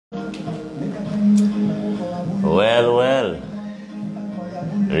Well, well.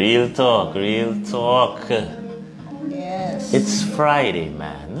 Real talk, real talk. Yes. It's Friday,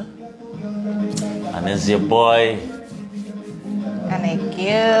 man. And it's your boy. And a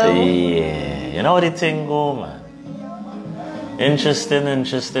girl. Yeah. You know how the thing go, man?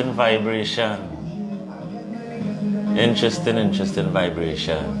 Interesting vibration. Interesting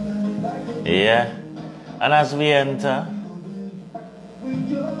vibration. Yeah. And as we enter,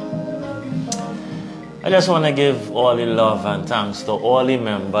 I just want to give all the love and thanks to all the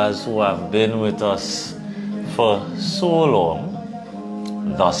members who have been with us for so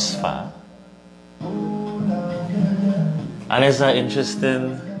long thus far. And it's an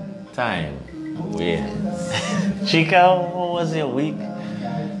interesting time. Yeah. Chica, how was your week?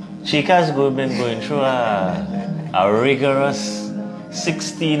 Chica's been going through a rigorous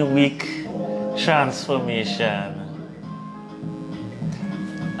 16-week transformation.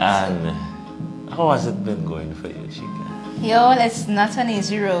 And how has it been going for you, Chica? Yo, it's not an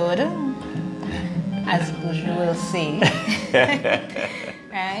easy road, as Buju will say.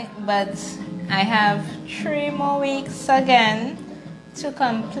 Right? But I have 3 more weeks again to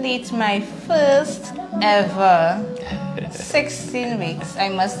complete my first ever 16 weeks. I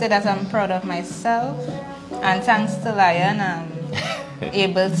must say that I'm proud of myself. And thanks to Lion, I'm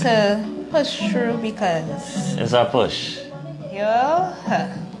able to push through because... It's a push. Yo...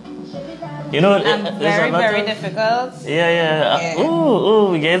 You know, I'm very difficult. Yeah.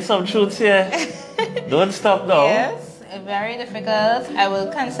 Ooh, we get some truths here. Don't stop now. Yes, very difficult. I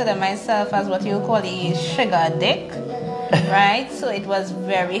will consider myself as what you call a sugar dick, right? So it was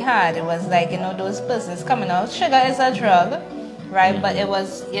very hard. It was like, those persons coming out. Sugar is a drug, right? But it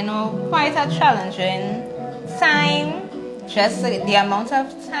was, quite a challenging time, just the amount of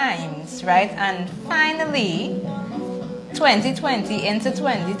times, right? And finally, 2020 into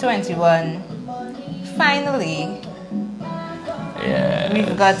 2021, finally, yeah,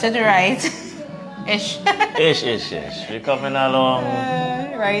 we've got it right. Ish. Ish. We're coming along.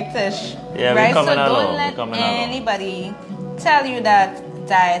 Right-ish. Yeah, right? we're coming so along. don't let anybody tell you that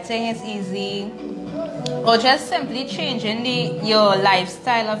dieting is easy or just simply changing your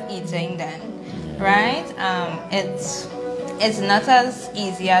lifestyle of eating then, right? It's not as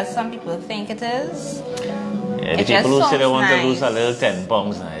easy as some people think it is. Yeah, the people who say they want to lose a little 10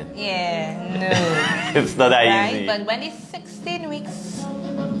 pounds, right? Yeah, no. It's not that easy. But when the 16 weeks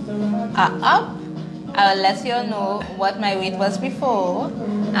are up, I'll let you know what my weight was before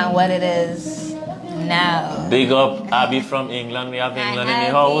and what it is now. Big up Abby from England. We have England in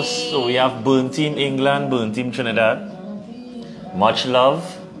the house. So we have Burn Team England, Burn Team Trinidad. Much love.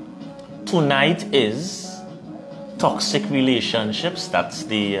 Tonight is toxic relationships. That's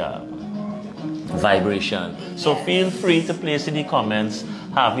the vibration. So feel free to place in the comments,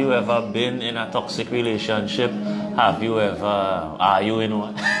 have you ever been in a toxic relationship? Are you in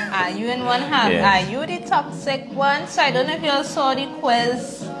one? Are you in one? Yes. Are you the toxic one? So I don't know if you all saw the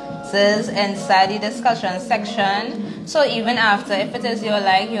quizzes inside the discussion section. So even after, if it is your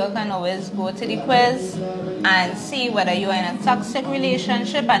like, you can always go to the quiz and see whether you are in a toxic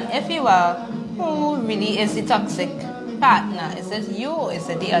relationship, and if you are, who really is the toxic partner? Is it you or is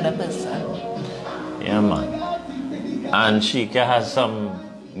it the other person? Yeah, man. And Chica has some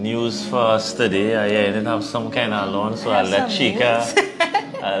news for us today. I didn't have some kind of loan, so I'll let Chica,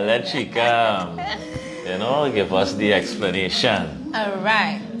 give us the explanation. All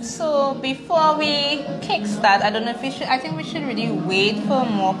right. So before we kickstart, I think we should really wait for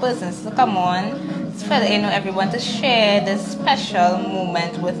more persons to come on, for everyone to share this special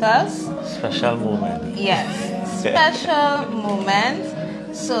moment with us. Special moment. Yes, special moment.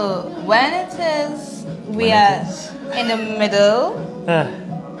 So when it is, we are in the middle,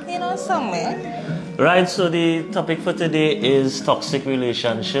 somewhere. Right, so the topic for today is toxic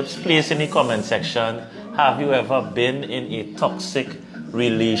relationships. Please in the comment section, have you ever been in a toxic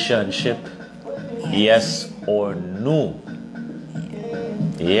relationship? Yes or no?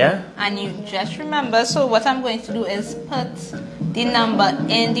 Yeah? And you just remember, so what I'm going to do is put the number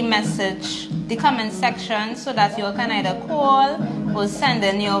in the comment section so that you can either call or send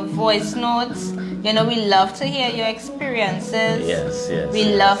in your voice notes. We love to hear your experiences. Yes.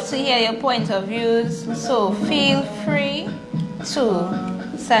 We love to hear your point of views. So feel free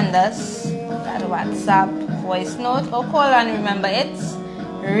to send us that WhatsApp voice note or call, and remember it's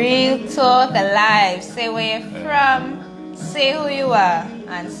Real Talk Live. Say where you're from, say who you are,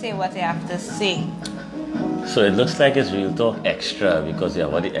 and say what you have to say. So it looks like it's Real Talk Extra because you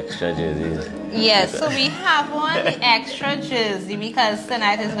have all the extra jerseys. Yes, so we have on the extra jersey because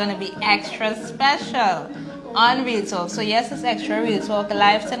tonight is going to be extra special. on Real Talk. So yes, it's extra Real Talk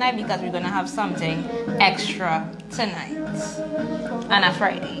live tonight because we're gonna have something extra tonight on a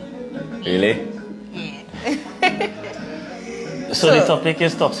Friday. Really? Yeah. So the topic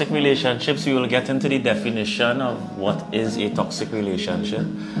is toxic relationships. We will get into the definition of what is a toxic relationship,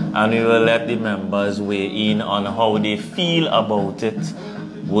 and we will let the members weigh in on how they feel about it.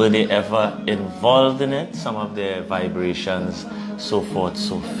 Were they ever involved in it? Some of their vibrations, so forth,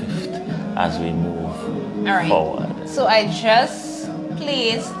 so fifth, as we move forward. So I just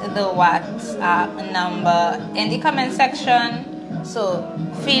placed the WhatsApp number in the comment section. So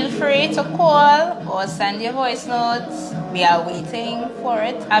feel free to call or send your voice notes. We are waiting for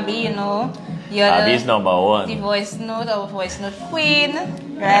it. Abby, you know, you're Abby's number one. The voice note queen,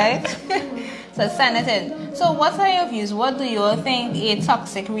 right? So send it in. So what are your views? What do you think a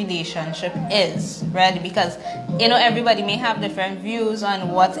toxic relationship is, right? Because, you know, everybody may have different views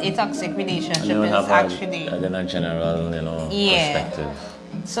on what a toxic relationship is actually. In a general, you know, perspective.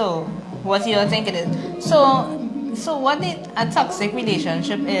 So what do you think it is? So what a toxic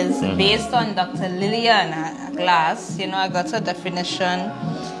relationship is, based on Dr. Lillian Glass. You know, I got a definition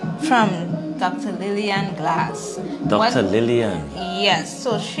from Dr. Lillian Glass. Dr. Lillian? Yes.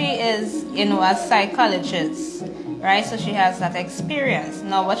 So she is, you know, a psychologist, right? So she has that experience.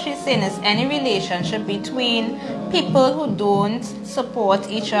 Now what she's saying is any relationship between people who don't support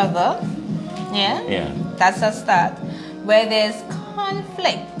each other, yeah, that's a start, where there's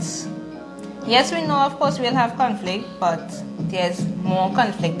conflict. Yes, we know, of course, we'll have conflict, but there's more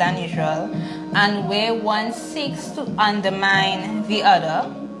conflict than usual. And where one seeks to undermine the other,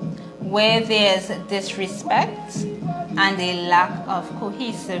 where there's disrespect and a lack of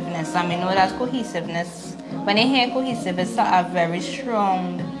cohesiveness. And we know that cohesiveness, when you hear cohesive, it's a very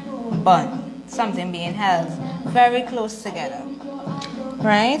strong bond, something being held very close together.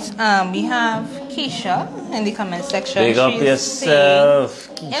 Right? We have Keisha in the comment section. Big up yourself,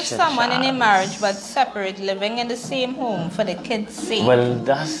 Keisha. If someone in a marriage but separate, living in the same home for the kids' sake. Well,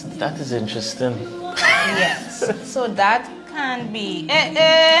 that is interesting. Yes. So that can be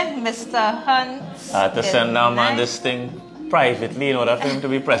Mr. Hunt. I had to send that man this thing privately in order for him to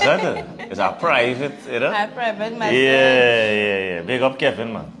be present. It's a private, you know? A private message. Yeah. Big up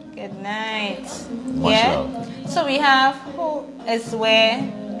Kevin, man. Good night. Much love. So we have who is where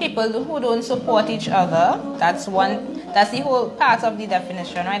people who don't support each other. That's the whole part of the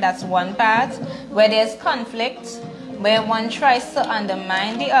definition, right? That's one part. Where there's conflict, where one tries to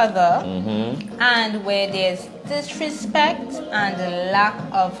undermine the other, and where there's disrespect and a lack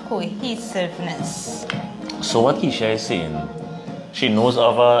of cohesiveness. So what Keisha is saying, she knows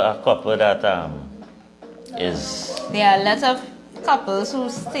of a couple that is... There are a lot of couples who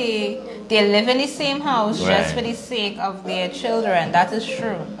they live in the same house just for the sake of their children. That is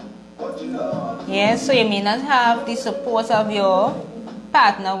true. Yeah, so you may not have the support of your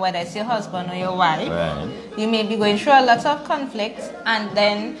partner, whether it's your husband or your wife. Right. You may be going through a lot of conflict, and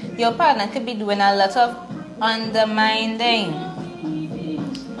then your partner could be doing a lot of undermining.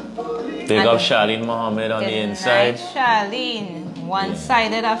 Big up Charlene Mohammed on the inside. Charlene,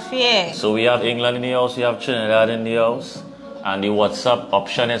 one-sided affair. So we have England in the house, we have Trinidad in the house, and the WhatsApp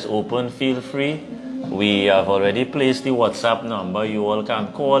option is open. Feel free. We have already placed the WhatsApp number. You all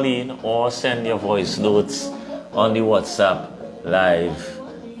can call in or send your voice notes on the WhatsApp live.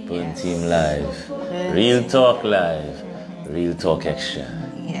 Burn Team Live. Real Talk Live. Real Talk Extra.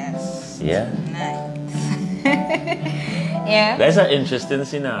 Yes. Yeah? Nice. Yeah. That's an interesting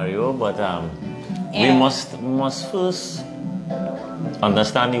scenario, but we must first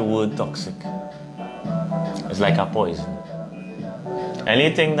understand the word toxic. It's like a poison.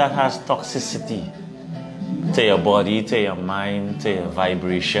 Anything that has toxicity to your body, to your mind, to your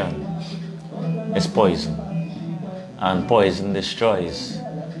vibration is poison. And poison destroys.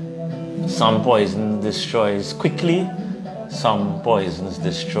 Some poison destroys quickly, some poisons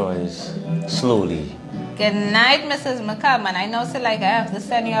destroys slowly. Good night, Mrs. McCallum. I know, so like I have to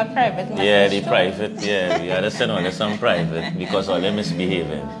send you a private message. Yeah, the private, we had to send all some private because all them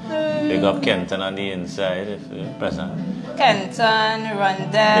misbehaving. Big up Kenton on the inside if you're present. Kenton,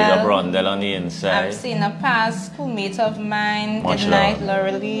 Rondell. Big up Rondell on the inside. I've seen a past schoolmate of mine. Much Good night, love.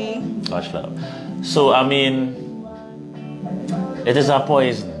 Laura Lee. Much love. So, I mean, it is a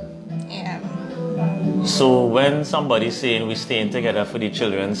poison. Yeah. So when somebody's saying we're staying together for the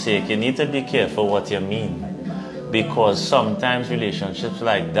children's sake, you need to be careful what you mean. Because sometimes relationships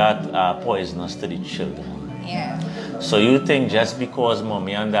like that are poisonous to the children. Yeah. So you think just because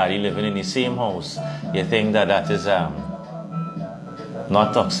mommy and daddy living in the same house, you think that is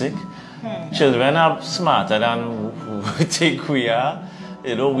not toxic? Children are smarter than we think we are.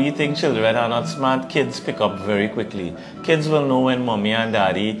 You know, we think children are not smart. Kids pick up very quickly. Kids will know when mommy and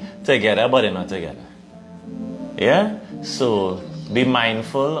daddy together, but they're not together. Yeah? So be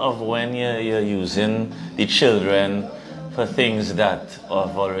mindful of when you're using the children for things that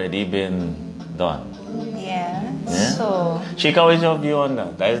have already been done. Yeah. Yeah? So. Chika, how is your view on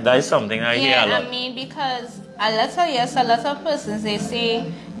that? That is something I hear a lot. I mean, because a lot of persons, they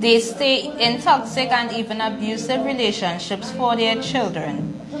say they stay in toxic and even abusive relationships for their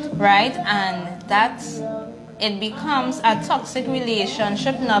children, right? And it becomes a toxic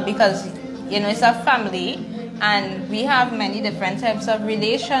relationship now because, it's a family and we have many different types of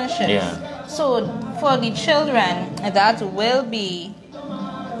relationships. Yeah. So for the children, that will be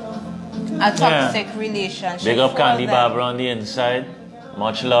a toxic relationship. Big up for Candy them. Barbara on the inside.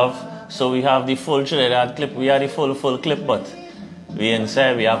 Much love. So we have the full Trinidad clip. We are the full clip, but we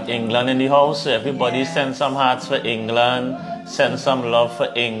inside. We have England in the house. So everybody send some hearts for England. Send some love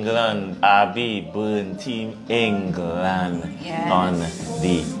for England. Abby, Burn Team England on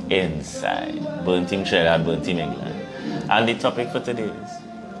the inside. Burn Team Trinidad, Burn Team England. And the topic for today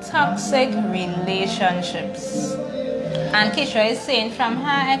is toxic relationships. And Keisha is saying from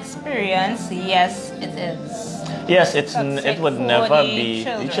her experience, yes, it is. Yes, it would never be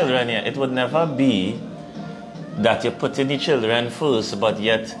children. the children. Yeah, it would never be that you're putting the children first, but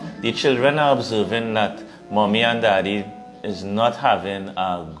yet the children are observing that mommy and daddy is not having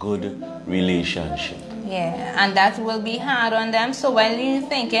a good relationship. Yeah, and that will be hard on them. So when you're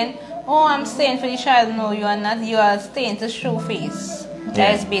thinking, oh, I'm staying for the child, no, you are not. You are staying to show face.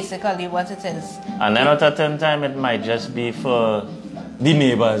 That is basically what it is. And then at a time, it might just be for the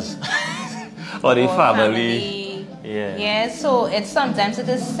neighbors or the family. Yeah, so sometimes it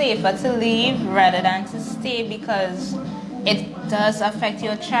is safer to leave rather than to stay because it does affect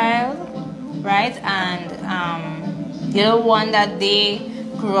your child, right? And you don't want that they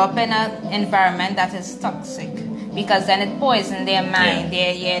grew up in an environment that is toxic because then it poisons their mind,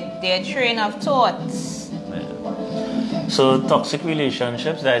 their train of thoughts. So toxic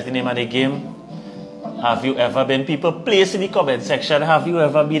relationships, that is the name of the game. Have you ever been? People, place in the comment section, have you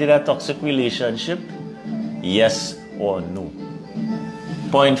ever been in a toxic relationship? Yes or no?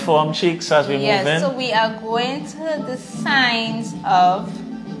 Point form, cheeks, as we move in. Yes, so we are going to the signs of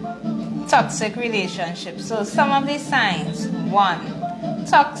toxic relationships. So some of the signs. 1,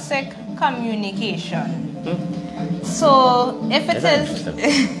 toxic communication. So if it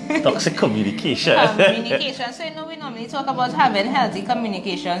is toxic communication. So we normally talk about having healthy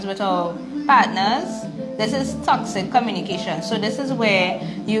communications with our partners. This is toxic communication. So this is where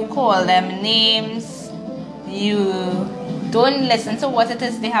you call them names, you don't listen to what it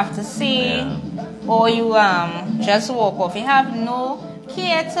is they have to say, or you just walk off. You have no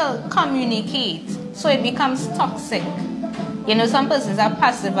care to communicate, so it becomes toxic. Some persons are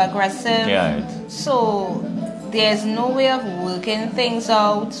passive aggressive. So there's no way of working things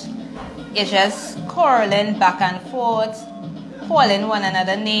out. It's just quarreling back and forth, calling one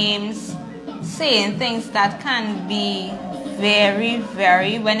another names, saying things that can be very,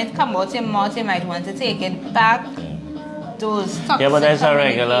 very, when it comes out your mouth, you might want to take it back. Those toxic but there's a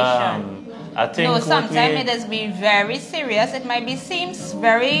regular, I think. No, sometimes it does be very serious. It might seems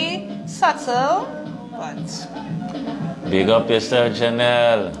very subtle, but. Big up yourself,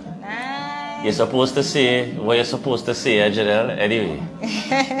 Janelle. You're supposed to say what you're supposed to say, Janelle. Anyway,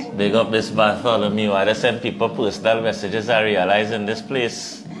 big up this Bartholomew. I just send people personal messages. I realize in this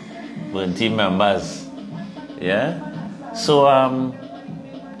place, when team members, So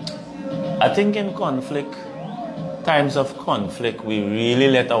I think in times of conflict, we really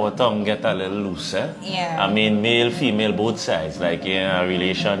let our tongue get a little loose. I mean, male, female, both sides, like in a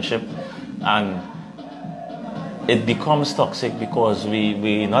relationship, and it becomes toxic because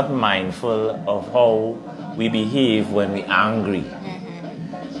we're not mindful of how we behave when we're angry.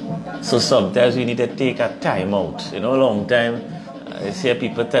 So sometimes we need to take a time out. Long time, I see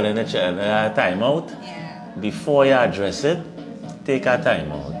people telling each other time out. Before you address it, take a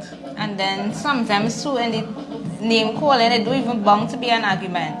time out. And then sometimes too, in the name calling, it don't even bound to be an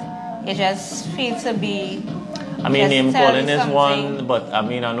argument. It just feels to be. I mean, name calling is one, but I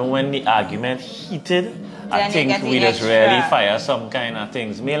know when the argument heated, I think we just really fire some kind of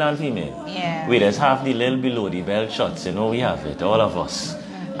things, male and female. We just have the little below the belt shots, we have it, all of us.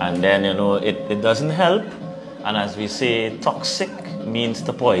 And then, it doesn't help. And as we say, toxic means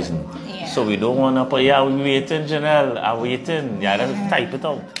to poison. So we don't want to put, we're waiting, Janelle, I'm waiting. Just type it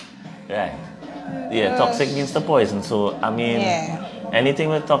out. Right. Toxic means to poison. So, anything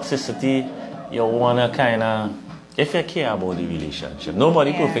with toxicity, you want to kind of If you care about the relationship.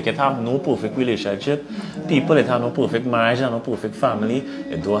 Nobody perfect. It have no perfect relationship. People that have no perfect marriage and no perfect family,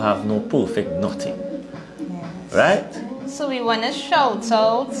 it don't have no perfect nothing. Yes. Right? So we want to shout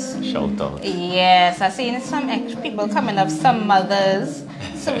out. Shout out. Yes, I seen some people coming up, some mothers.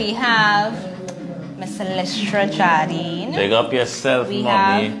 So we have Miss Lestra Jardine. Big up yourself, We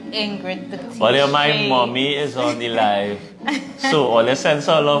mommy. have Ingrid Batiste. Well, my mommy is on the live. So all the sense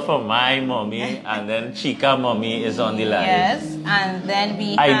of love for my mommy, and then Chica mommy is on the live. Yes, and then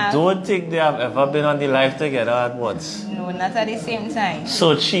we I have... don't think they have ever been on the live together at once. No, not at the same time.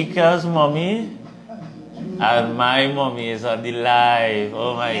 So Chica's mommy and my mommy is on the live.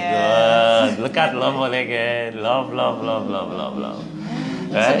 Oh my Yes. God. Look at love all again. Love, love, love, love, love, love.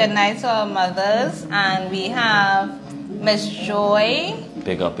 So Right? good night to our mothers, and we have Miss Joy.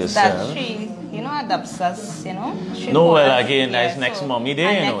 Pick up That yourself. she, adopts us, She No, bought well, us, again, yeah, that's next so- mommy and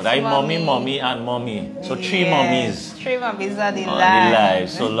there, next That mommy, mommy. mommy, and mommy. So three Yes, mommies. 3 mommies are the On live. the live,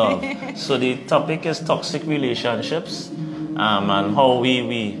 so love. So the topic is toxic relationships, and how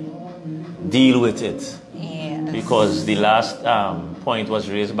we deal with it. Yes. Because the last point was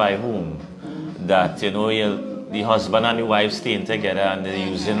raised by whom? That, the husband and the wife staying together and they're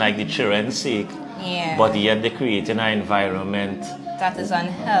using like the children's sake, Yeah. but yet they're creating an environment. That is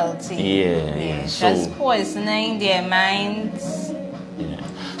unhealthy. Yeah. So, Just poisoning their minds. yeah.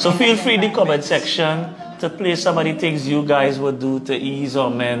 So feel free in the comment section to play some of the things you guys would do to ease or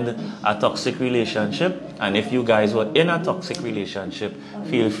mend a toxic relationship. And if you guys were in a toxic relationship,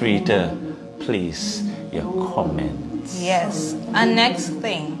 feel free to place your comments. Yes. And next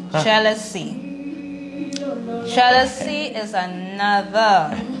thing, jealousy. Jealousy is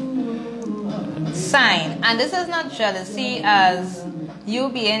another sign. And this is not jealousy as you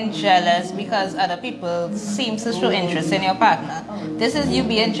being jealous because other people seem to show interest in your partner. This is you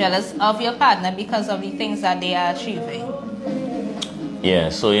being jealous of your partner because of the things that they are achieving. Yeah,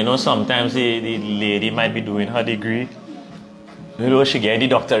 so sometimes the lady might be doing her degree. She get the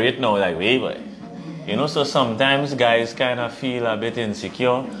doctorate now, like, wait, boy. So sometimes guys kind of feel a bit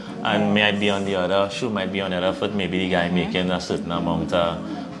insecure and might be on the other foot. Maybe the guy making a certain amount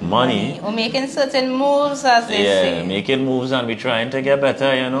of money. Or making certain moves, as they say. Yeah, making moves and we trying to get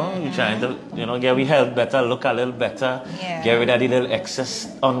better, we trying to, get we health better, look a little better, Yeah. get rid of the little excess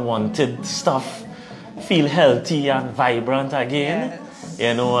unwanted stuff, feel healthy and vibrant again.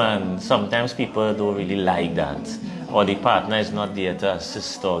 Yes. And sometimes people don't really like that. Or the partner is not there to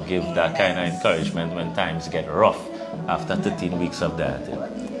assist or give that kind of encouragement when times get rough after 13 weeks of that.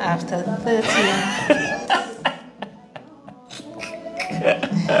 After 13.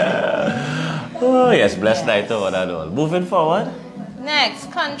 Oh yes, blessed night to all and all. Moving forward.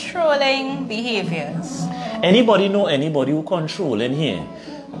 Next, controlling behaviors. Anybody know anybody who controlling here?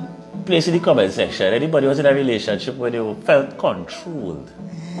 Place in the comment section. Anybody was in a relationship where they felt controlled?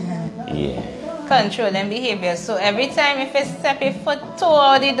 Yeah. Controlling behaviors. So every time if you step your foot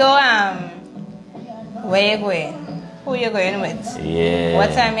toward the door, where you going? Who you going with? Yeah.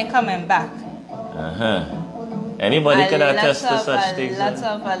 What time you coming back? Anybody can attest to such things? A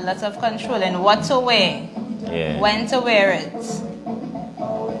lot of controlling. What to wear? Yeah. When to wear it?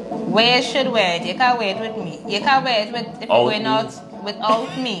 Where you should wear it? You can't wear it with me. You can't wear it if you're going out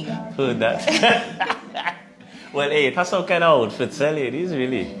without me. Heard that. Well, hey, that's some kind of outfits, ladies,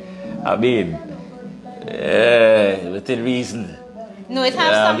 really. I mean, within reason. No, it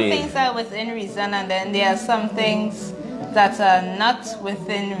has some things that are within reason, and then there are some things that are not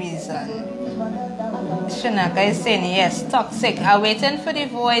within reason. Shanaka is saying yes, toxic. I'm waiting for the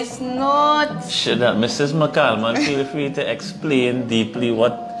voice note. Should Mrs. McCalman feel free to explain deeply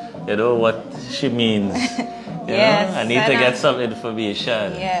what she means? Yes, I need to get some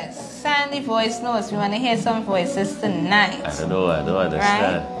information. Yes, send the voice notes. We want to hear some voices tonight. I don't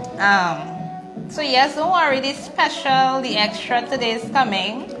understand. Right? So yes, don't worry. The special, the extra today is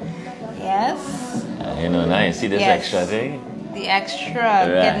coming. Yes. Now you see this extra thing. The extra.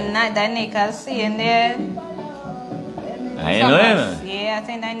 Right. Danica see in there. I know. Yeah, I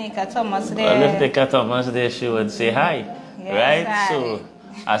think Danica Thomas there. Well, if Nika Thomas there, she would say hi. Yes, right? hi. So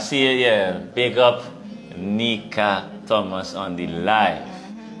I see it, yeah. Big up Nika Thomas on the live.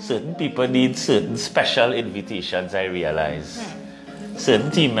 Certain people need certain special invitations, I realize.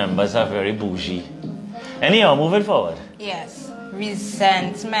 Certain team members are very bougie. Anyhow, moving forward. Yes,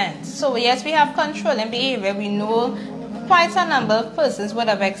 resentment. So yes, we have controlling behavior. We know quite a number of persons would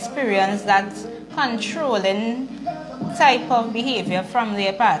have experienced that controlling type of behavior from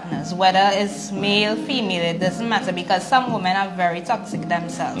their partners, whether it's male, female, it doesn't matter, because some women are very toxic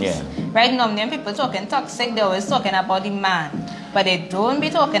themselves. Yeah. Right now, when people talking toxic, they're always talking about the man, but they don't be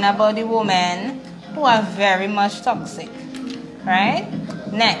talking about the woman who are very much toxic, right?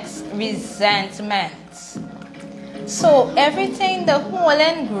 Next, resentment. So everything, the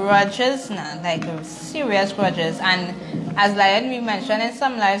holding grudges now, like serious grudges, and as like we mentioned in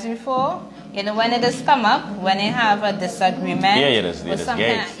some lives before, you know, when it does come up, when they have a disagreement, you just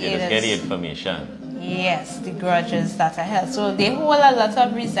get the information. Yes, the grudges that are held. So they hold a lot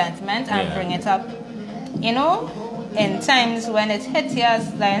of resentment and bring it up, you know, in times when it hits you,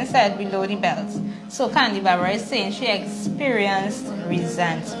 as Lion said, below the belt. So Candy Barbara is saying she experienced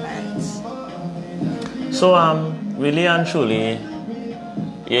resentment. So really and truly,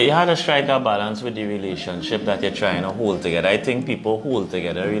 you had to strike a balance with the relationship that you're trying to hold together. I think people hold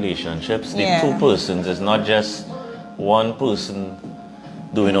together relationships. The two persons. It's not just one person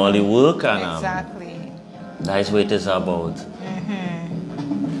doing all the work. And exactly. That's what it is about.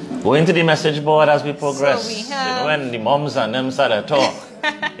 Going to the message board as we progress. So we have, you know, when the moms and them start to talk,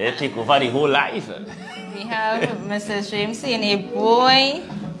 they take over the whole life. We have Mrs. James saying a boy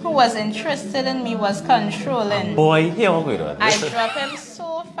who was interested in me was controlling. Boy, here we go. I drop him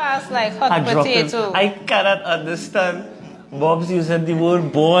so fast like hot potato. I cannot understand Bob's using the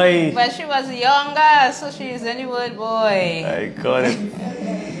word boy. But she was younger, so she using the word boy. I got it.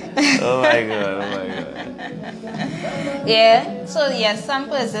 Oh my God. Yeah, so yes, some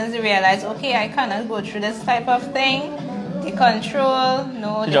persons realize, okay, I cannot go through this type of thing. The control,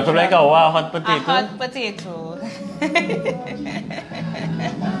 no. You drop him like a hot potato? A hot potato.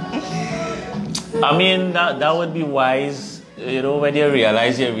 I mean, that would be wise, you know, when you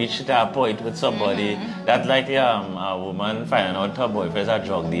realize you reach that point with somebody. That's like a woman finding out her boyfriend's a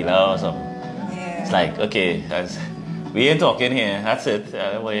drug dealer or something. Yeah. It's like, okay, we ain't talking here. That's it.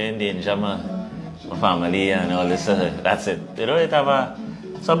 We're in danger, my family and all this. That's it. You know,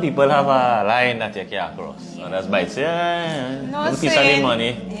 some people have a line that you can't cross. So that's by saying, no piece of the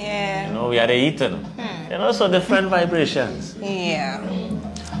money. Yeah. You know, we are the eating. You know, so different vibrations. Yeah.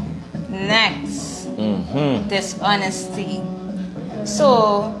 Next, dishonesty.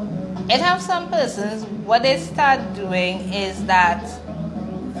 So, it have some persons, what they start doing is that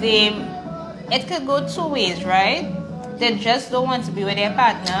it could go two ways, right? They just don't want to be with their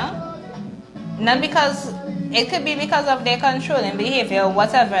partner. Not because, it could be because of their controlling behavior or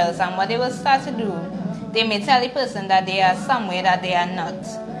whatever else. And what they will start to do, they may tell the person that they are somewhere that they are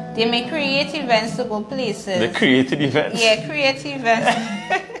not. They may create events to go places. The creative events? Yeah, create events.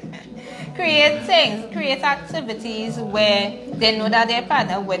 Create things, create activities where they know that their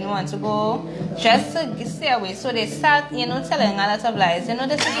partner wouldn't want to go, just to stay away. So they start, you know, telling a lot of lies. You know,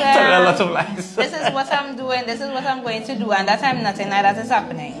 this is where telling a lot of lies. This is what I'm doing, this is what I'm going to do, and that time nothing like that is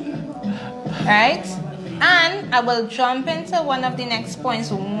happening. Right? And I will jump into one of the next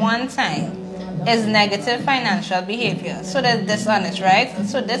points one time. Is negative financial behavior. So that's dishonest, right?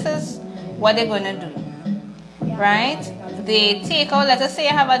 So this is what they're going to do. Right? They take out, let us say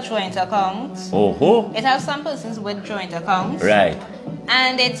I have a joint account. It has some persons with joint accounts. Right.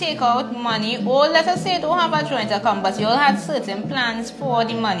 And they take out money, or let us say you don't have a joint account, but you all had certain plans for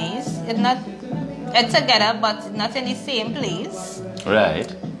the monies. It's together, but not in the same place.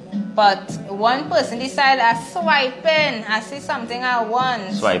 Right. But one person decide I swiping, I see something I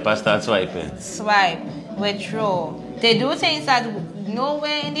want. Swipe, I start swiping. Swipe, withdraw. They do things that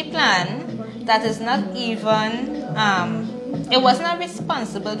nowhere in the plan, that is not even, it wasn't a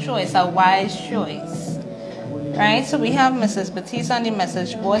responsible choice, a wise choice. Right, so we have Mrs. Batiste on the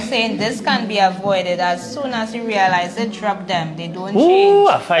message board saying this can be avoided as soon as you realize it, drop them, they don't change. Ooh,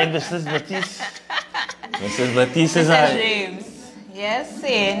 I find Mrs. Batiste. Mrs. Batiste is Mrs. James. Yes,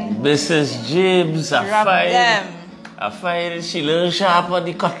 saying Mrs. James, drop them. I find she little sharp on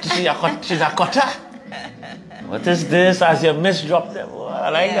the cut. She's a cutter. What is this? As you drop them. Oh, I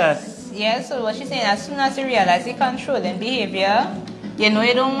like that. Yes, so what she's saying, as soon as you realize the controlling behavior, you know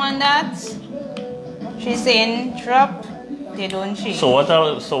you don't want that. She's saying drop, they don't change. So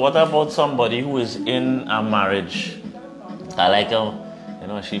what about somebody who is in a marriage? I like her, you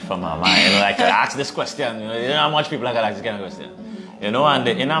know, she from her mind. You know, like ask this question. You know how much people like ask this kind of question. You know, and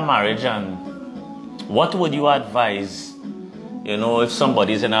they're in a marriage, and what would you advise, you know, if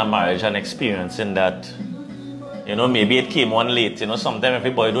somebody's in a marriage and experiencing that, you know, maybe it came on late, you know, sometimes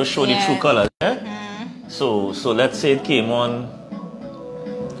everybody don't show the true colors. Eh? So let's say it came on,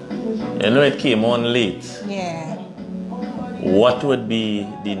 you know, it came on late. Yeah. What would be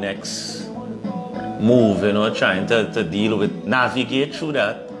the next move, you know, trying to deal with, navigate through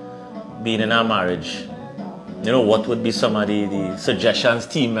that, being in a marriage? You know, what would be some of the suggestions,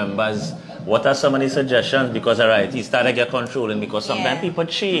 team members? What are some of the suggestions? Because, all right, he started to get controlling because sometimes people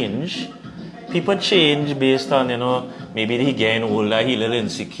change people change based on, you know, maybe he getting older, he a little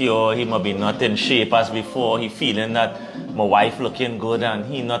insecure, he might be not in shape as before, he feeling that my wife looking good and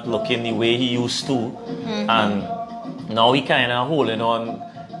he not looking the way he used to. And now he kind of holding on.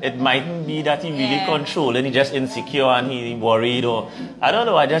 It mightn't be that he really controlling, he just insecure and he worried, or I don't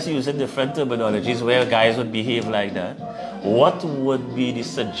know, I just use different terminologies where guys would behave like that. What would be the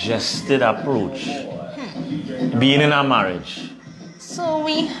suggested approach being in a marriage? So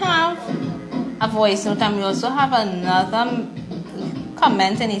we have a voice note and we also have another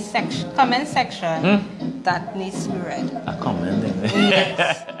comment in the comment section that needs to be read. A comment?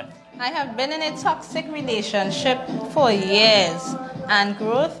 Yes. I have been in a toxic relationship for years, and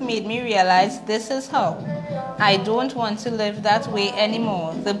growth made me realize this is how. I don't want to live that way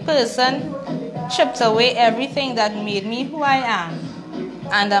anymore. The person chipped away everything that made me who I am,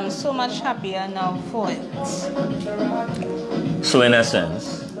 and I'm so much happier now for it. So in a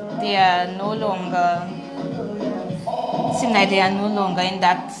sense, they are no longer, seem like they are no longer in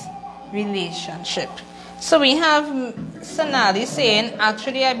that relationship. So we have Sonali saying,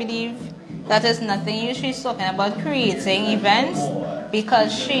 actually I believe that is nothing new. She's talking about creating events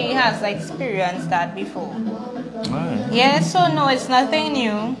because she has experienced that before. right. Yeah, so no, it's nothing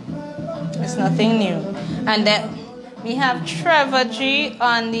new. It's nothing new. And then we have Trevor G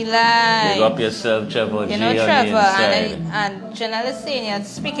on the line. Big up yourself, Trevor G. You know, on the Trevor, inside. and Janelle is saying you're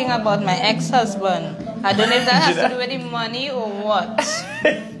speaking about my ex-husband. I don't know if that has to do with the money or what.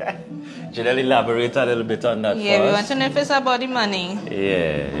 Janelle, elaborate a little bit on that Yeah, first. we want to know if it's about the money.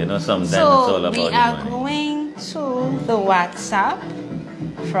 Yeah, you know, sometimes it's all So about we the are money. going to the WhatsApp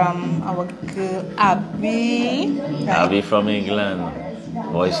from our girl Abby. Right? Abby from England.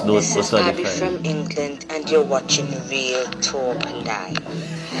 Voice note This for is Abby certified. from England, and you're watching Real Talk Live.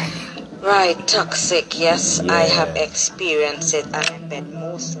 Right, toxic. Yes, I Yeah. have experienced it, and I bet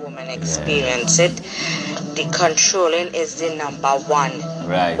most women experience it. The controlling is the number one.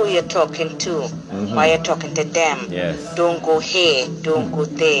 Right. Who you're talking to? Why you're talking to them? Yes. Don't go here. Don't go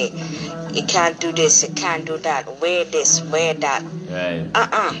there. You can't do this. You can't do that. Wear this. Wear that. Right.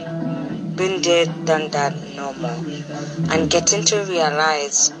 Been there, done that, no more. And getting to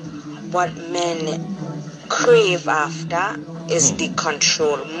realize what men crave after is the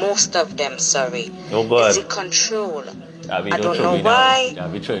control. Most of them, sorry. Oh, God. It's the control. Abby, I don't throw know me why, now.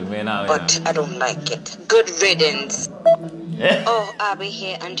 Abby, throwing me now. but I don't like it. Good riddance. Oh, Abby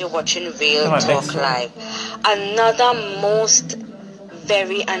here, and you're watching Real Come on, Talk next Live. Another most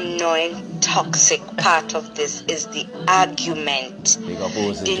very annoying, toxic part of this is the argument, Big up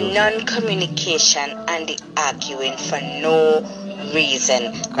Ozzy the Joseph. non-communication, and the arguing for no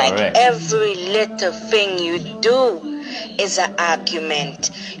reason. Like Correct. every little thing you do is an argument.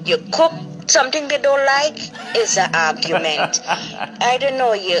 You cook something they don't like is an argument. I don't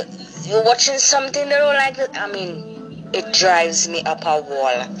know, you're watching something they don't like. I mean, it drives me up a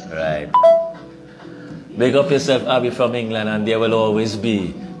wall. Right. Big up yourself, Abby from England, and there will always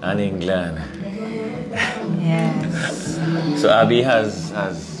be an England. Yes. So Abby has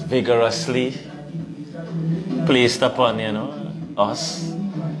vigorously placed upon, you know, us.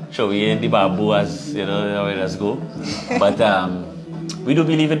 So we in the babu as, you know, how it does go. But we do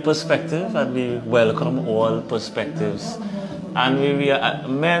believe in perspective, and we welcome all perspectives. And we are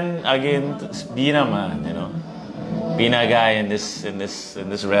men, again, being a man, you know, being a guy in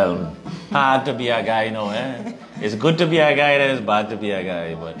this realm. Hard to be a guy, you know, eh? It's good to be a guy, and it's bad to be a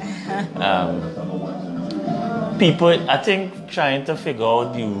guy. But people, I think, trying to figure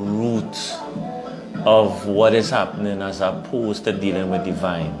out the root of what is happening as opposed to dealing with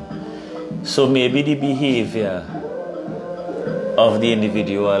divine. So maybe the behavior of the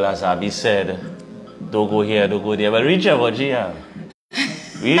individual, as Abby said, don't go here, don't go there. But reach over here.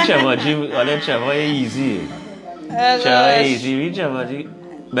 Reach over here, let Trevor easy. Trevor easy, reach over here.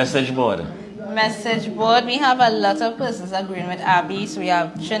 Message board. Message board. We have a lot of persons agreeing with Abby. So we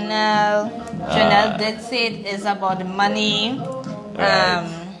have Janelle. Janelle did say it is about the money. Right.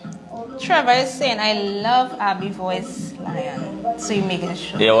 Trevor is saying, I love Abby voice, Lion. So you're making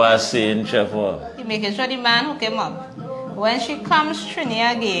sure. They were saying, Trevor. You're making sure the man hook him up. When she comes Trini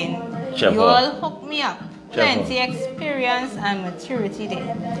again, Trevor. you all hook me up. Trevor. Plenty experience and maturity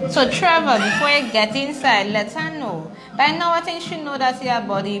there. So Trevor, before you get inside, let her know. By now I think she know that you're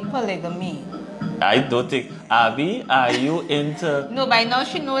about the polygamy. I don't think. Abby, are you into. No, by now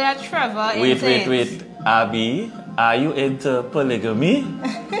she know that Trevor is Wait. Abby, are you into polygamy?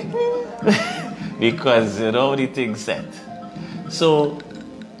 Because you know the thing set. So,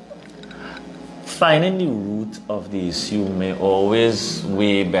 finding the root of the issue may always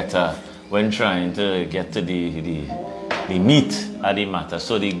way better when trying to get to the the meat of the matter.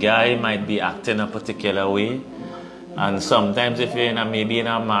 So the guy might be acting a particular way, and sometimes if you're maybe in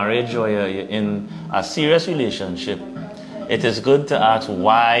a marriage or you're in a serious relationship, it is good to ask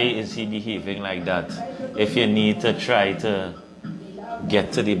why is he behaving like that, if you need to try to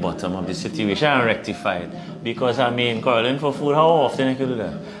get to the bottom of the situation and rectify it. Because quarreling for food, how often you can do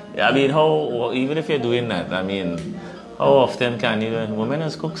that? Even if you're doing that, how often can you? Women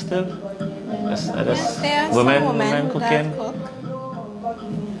as cook still? Women cooking. Cook.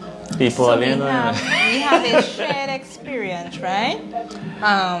 People, so we have a shared experience, right?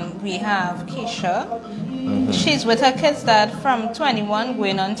 We have Keisha. She's with her kids that from 21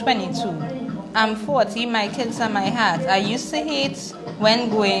 going on 22. I'm 40, my kids are my heart. I used to hate when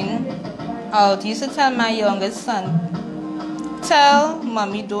going out. I used to tell my youngest son, tell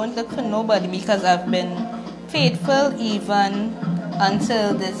mommy don't look for nobody because I've been faithful even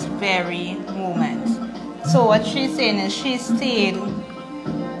until this very moment. So what she's saying is she stayed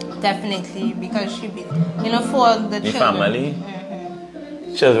definitely because she be, for the children. Family.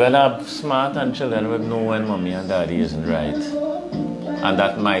 Children are smart and children would know when mommy and daddy isn't right. And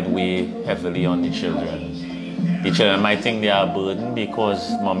that might weigh heavily on the children. The children might think they are a burden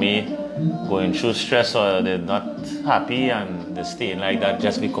because mommy going through stress or they're not happy and they're staying like that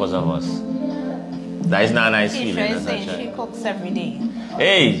just because of us. That is not a nice feeling. Is saying she cooks every day.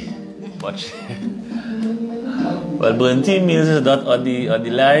 Hey! But well, Burnteam meals is not on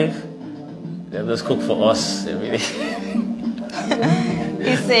the live. They just cook for us every day.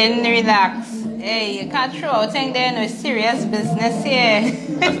 He's saying relax. Hey, you can't throw out things there, no serious business here.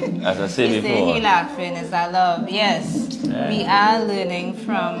 As I said before. He laughing is our love. Yes, we are learning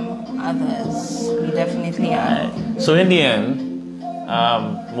from others. We definitely are. So in the end,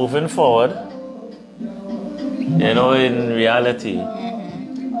 moving forward, in reality,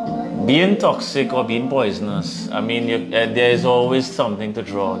 being toxic or being poisonous, there is always something to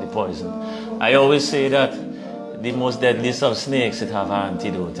draw the poison. I always say that the most deadliest of snakes, it have an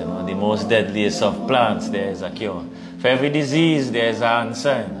antidote. The most deadliest of plants, there is a cure. For every disease, there is an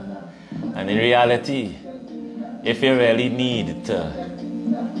answer. And in reality, if you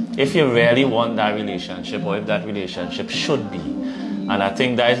really want that relationship, or if that relationship should be, and I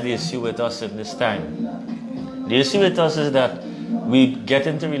think that is the issue with us in this time. The issue with us is that we get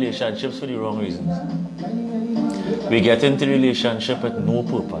into relationships for the wrong reasons. We get into relationship with no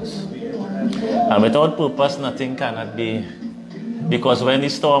purpose. And without purpose, nothing cannot be. Because when the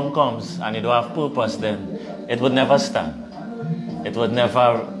storm comes and you don't have purpose, then it would never stand. It would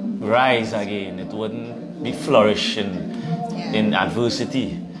never rise again. It wouldn't be flourishing in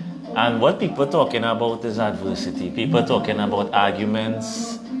adversity. And what people are talking about is adversity. People are talking about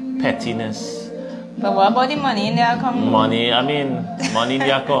arguments, pettiness. But what about the money in their account? Money in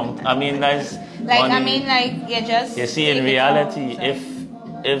their account. That's you just. You see, in reality, if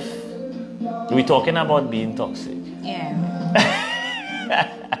we're talking about being toxic. Yeah.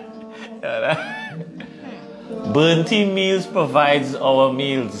 Burnteam Meals provides our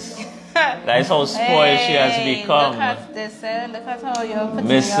meals. That's how spoiled she has become. Look at this, look at how you're putting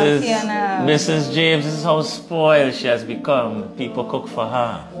your here now. Mrs. James is how spoiled she has become. People cook for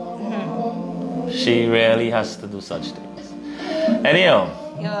her. She rarely has to do such things. Anyhow,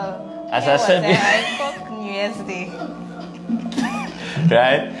 as I said, I cook New Year's Day.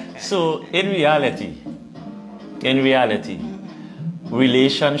 Right? So in reality,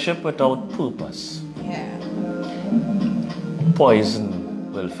 relationship without purpose,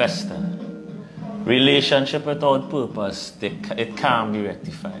 poison will fester. Relationship without purpose, it can't be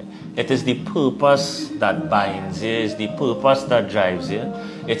rectified. It is the purpose that binds you, it is the purpose that drives you,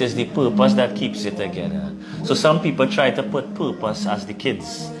 it is the purpose that keeps you together. So some people try to put purpose as the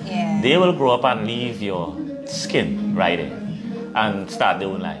kids. Yeah. They will grow up and leave your skin right there and start their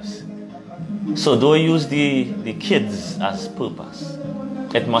own lives. So don't use the kids as purpose.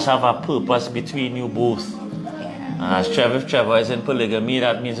 It must have a purpose between you both. As if Trevor is in polygamy,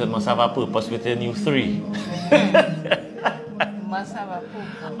 that means it must have a purpose within you three. Must have a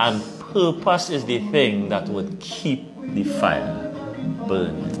purpose. And purpose is the thing that would keep the fire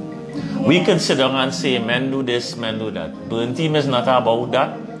burning. We can sit down and say, men do this, men do that. Burnteam is not about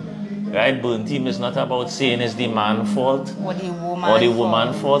that. Right? Burnteam is not about saying it's the man's fault or the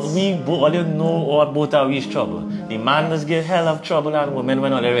woman's fault. We all both are with trouble. The man does give hell of trouble and women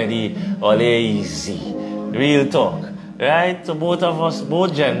when already all easy. Real talk. Right? So both of us,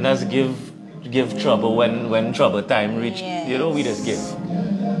 both genders give trouble when trouble time reach. Yes. We just give.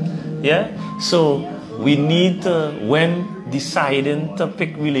 Yeah? So we need to, when deciding to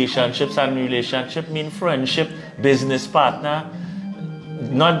pick relationships, and relationship mean friendship, business partner,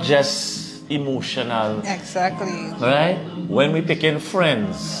 not just, emotional. Exactly. Right? When we picking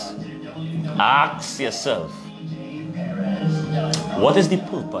friends, ask yourself, what is the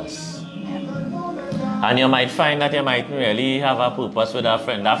purpose? And you might find that you might really have a purpose with that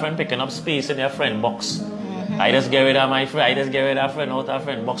friend. That friend picking up space in your friend box. I just get rid of my friend. I just get rid of that friend out of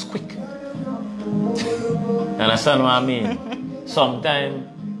friend box quick. You understand what I mean? Sometimes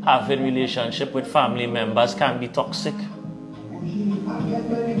having relationship with family members can be toxic.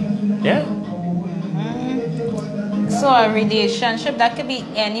 Yeah. So a relationship, that could be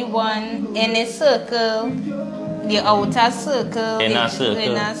anyone in a circle, the outer circle, Inner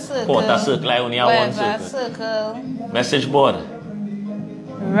circle, outer circle, I only have one circle. Message board.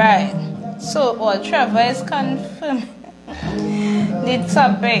 Right. So what Trevor is confirming the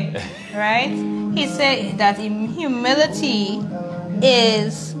topic, right? He said that humility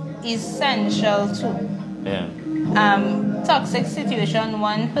is essential too. Yeah. Toxic situation,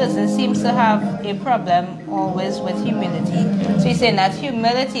 one person seems to have a problem always with humility. So he's saying that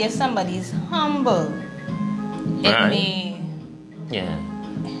humility, if somebody is humble, it may be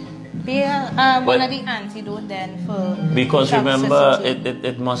one of the antidote then for because toxicity. remember,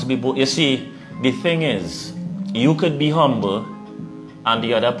 it must be both. You see, the thing is, you could be humble and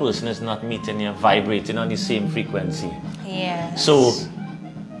the other person is not meeting you, vibrating on the same frequency. Yeah. So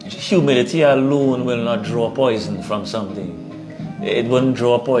humility alone will not draw poison from something. It wouldn't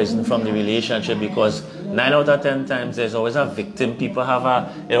draw poison from the relationship, because 9 out of 10 times there's always a victim. People have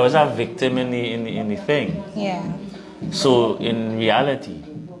there's always a victim in the thing. Yeah. So in reality,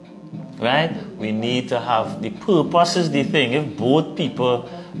 right, we need to have the purpose is the thing. If both people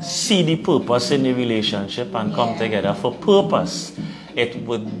see the purpose in the relationship and come together for purpose, it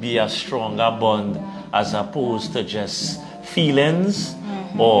would be a stronger bond as opposed to just feelings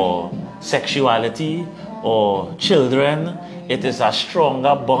or sexuality or children. It is a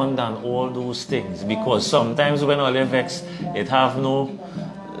stronger bond than all those things, because sometimes when all vex, it have no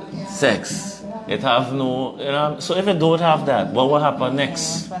sex, it have no, you know. So if it don't have that, what will happen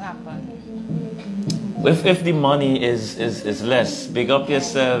next? What happened? If the money is less, big up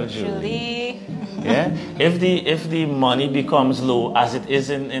yourself, Julie. Yeah. If the money becomes low, as it is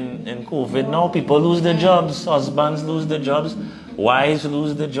in COVID now, people lose their jobs, husbands lose their jobs, wives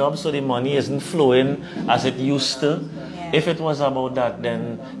lose their jobs, so the money isn't flowing as it used to. If it was about that,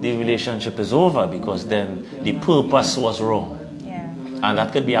 then the relationship is over, because then the purpose was wrong. Yeah. And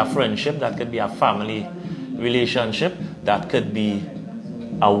that could be a friendship, that could be a family relationship, that could be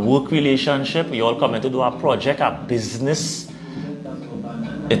a work relationship. You all come in to do a project, a business.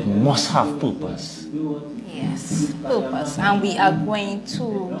 It must have purpose. Yes, purpose. And we are going to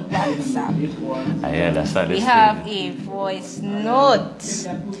WhatsApp. I understand this. We have a voice note.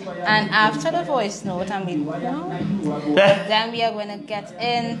 And after the voice note, then we are going to get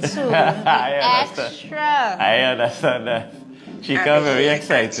into the extra. I understand that. She got very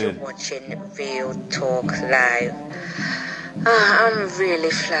excited. Watching Real Talk Live. I'm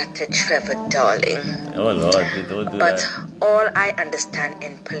really flattered, Trevor, darling. Oh Lord, you don't do but that. All I understand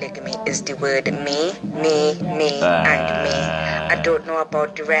in polygamy is the word me, and me. I don't know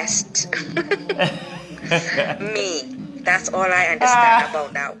about the rest. Me. That's all I understand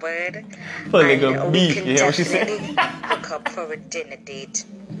about that word. Polygamy. And we can Yeah, what she said. definitely hook up for a dinner date.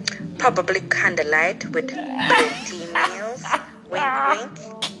 Probably candlelight with plenty meals. Wink, wink.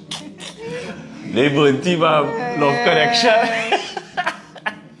 They both team have love connection.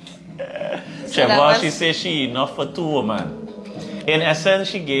 Trevor, she says she enough for 2 women. In essence,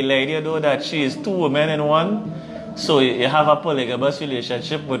 she gave lady though that she is 2 women in one. So you have a polygamous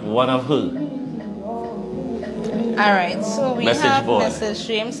relationship with one of her. Alright, so we have board. Mrs.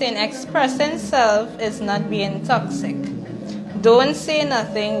 Stream saying expressing self is not being toxic. Don't say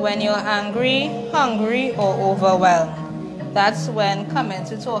nothing when you're angry, hungry, or overwhelmed. That's when coming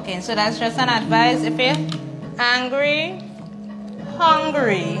to talking. So that's just an advice. If you're angry,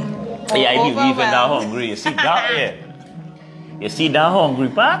 hungry, or Yeah, I believe in that overwhelmed. hungry. You see that? Yeah. You see that hungry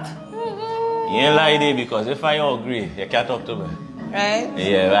part? You ain't lie there, because if I hungry, you can't talk to me. Right?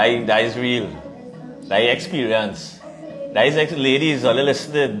 Yeah, that is real. That is experience. That is ladies, all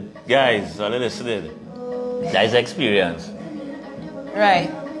listening. Guys, all listening. That is experience. Right.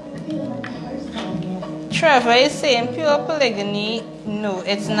 Trevor is saying pure polygamy, no,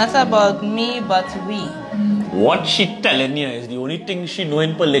 it's not about me but we. What she telling you is the only thing she know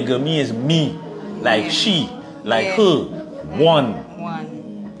in polygamy is me. Like she, like her. One.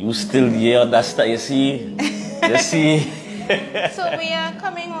 You still hear that stuff, you see? You see? So we are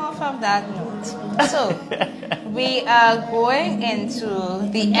coming off of that note. So we are going into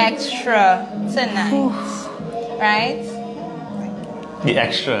the extra tonight. Right? The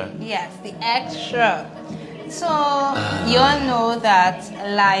extra. Yes, the extra. So you all know that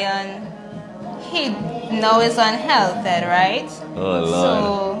Lion, he now is unhealthy, right? Oh, Lord.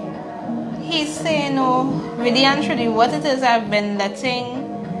 So he's saying, no, really and truly, what it is I've been letting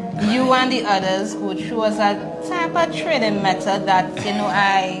you and the others go through was a type of training method that,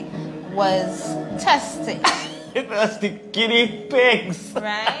 I was testing. It was the guinea pigs.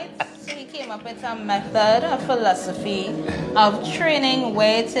 Right? So he came up with a method, a philosophy of training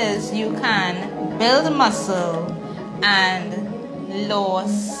where it is you can build muscle and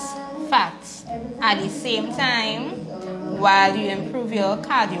lose fat at the same time while you improve your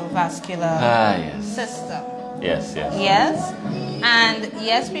cardiovascular system. Yes. Yes. And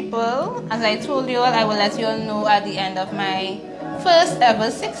yes, people, as I told you all, I will let you all know at the end of my first ever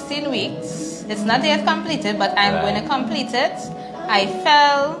 16 weeks. It's not yet completed, but I'm going to complete it. I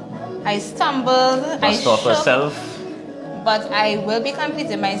fell, I stumbled, I stop shook, herself. but I will be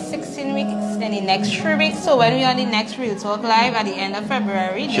completing my 16 weeks in the next 3 weeks. So when we are on the next Real Talk Live at the end of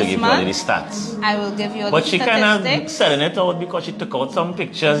February, She'll this give month, you all the stats. I will give you all But the she statistics. kind of selling it out because she took out some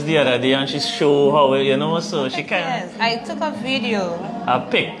pictures the other day and she showed how, so she kind Yes, I took a video. a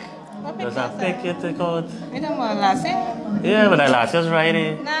pic. What There's picture a is pic you took out. You know what last year? Yeah, but I last year's right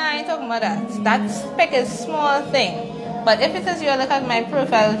here. Nah, I ain't talking about that. That pic is small thing. But if it is you look at my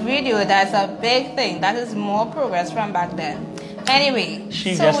profile video, that's a big thing. That is more progress from back then. Anyway,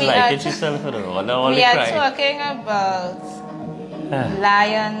 She so just we like are it herself for the all the we are cry. talking about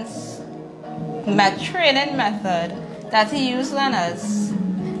Lion's training method that he used on us.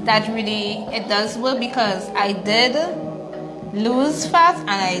 That really, it does work because I did lose fat and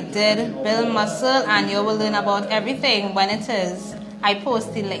I did build muscle, and you will learn about everything when it is I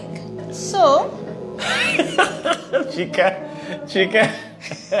post the link. So Chica.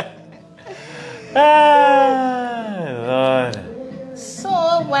 Lord. So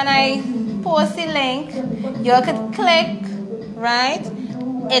when I post the link, you could click, right?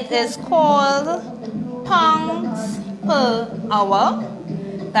 It is called pounds per hour.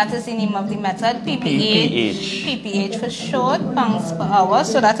 That is the name of the method, PPH. PPH for short, pounds per hour.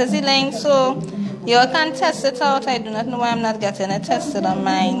 So that is the link. So you can test it out. I do not know why I'm not getting it tested on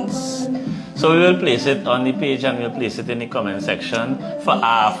mine. So we will place it on the page and we'll place it in the comment section for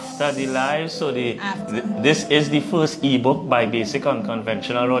after the live. So this is the first ebook by Basic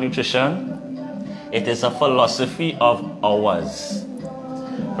Unconventional Raw Nutrition. It is a philosophy of ours.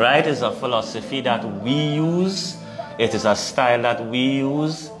 Right? It's a philosophy that we use. It is a style that we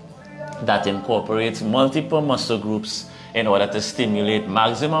use that incorporates multiple muscle groups in order to stimulate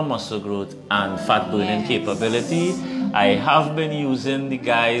maximum muscle growth and fat burning capability. I have been using the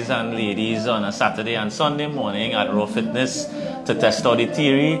guys and ladies on a Saturday and Sunday morning at Raw Fitness to test out the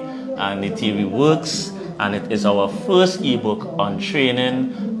theory, and the theory works, and it is our first ebook on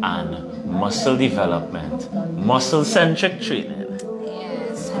training and muscle development. Muscle-centric training.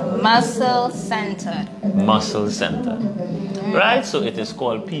 Yes, muscle-centered. Muscle-centered. Right, so it is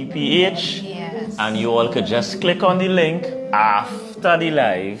called PPH. Yes. And you all could just click on the link after the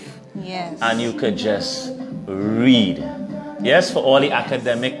live. Yes. And you could just read. Yes, for all the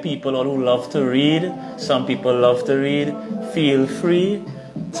academic people or who love to read, some people love to read, feel free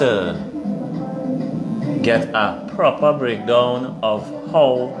to get a proper breakdown of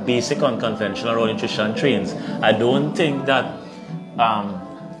how Basic Unconventional Raw Nutrition trains. I don't think that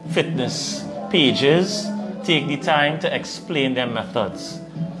fitness pages take the time to explain their methods.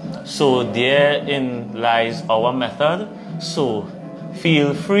 So therein lies our method. So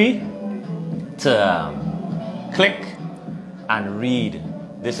feel free to click and read.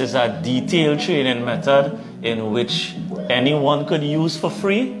 This is a detailed training method in which anyone could use for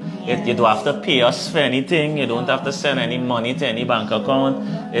free. You don't have to pay us for anything. You don't have to send any money to any bank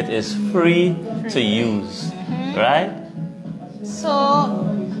account. It is free to use, right? So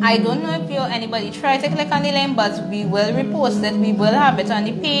I don't know if anybody tried to click on the link, but we will repost it. We will have it on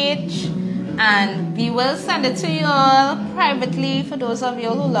the page, and we will send it to you all privately. For those of you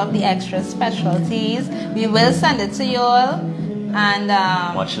who love the extra specialties, we will send it to you all. And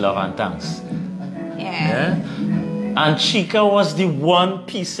much love and thanks. Yeah. And Chica was the one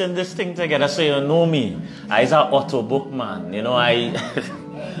piece in this thing together. So you know me, I's an auto book man.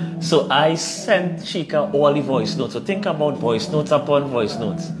 So I sent Chica all the voice notes. So think about voice notes upon voice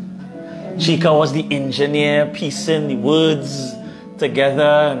notes. Chica was the engineer, piecing the words together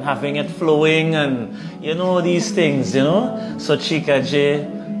and having it flowing and these things, So Chica J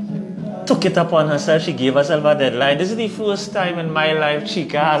took it upon herself. She gave herself a deadline. This is the first time in my life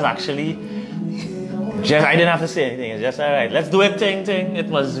Chica has actually I didn't have to say anything. It's just all right. Let's do it, ting. It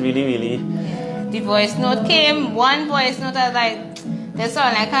was really, really. The voice note came. One voice note, I was like, There's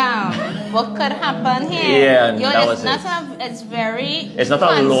all like what could happen here. Yeah, and that was it's very. It's not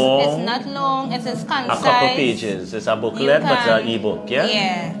a long. It's not long. It's concise. A couple pages. It's a booklet, but an ebook. Yeah.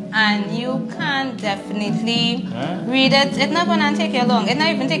 Yeah, and you can definitely read it. It's not gonna take you long. It's not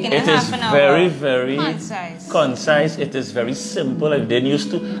even taking half an hour. It is very, very concise. It is very simple. I've been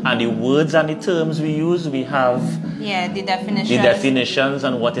used to, and the words and the terms we use, we have. Yeah, the definitions. The definitions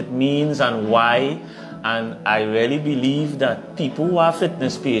and what it means and why. And I really believe that people who have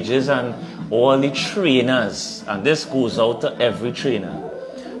fitness pages and all the trainers, and this goes out to every trainer,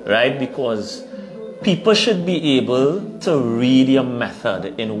 right? Because people should be able to read your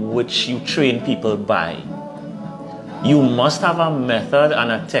method in which you train people by. You must have a method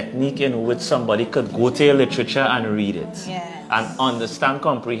and a technique in which somebody could go to your literature and read it. Yes. And understand,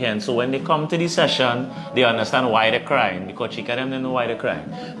 comprehend. So when they come to the session, they understand why they're crying, because Chica them didn't know why they're crying.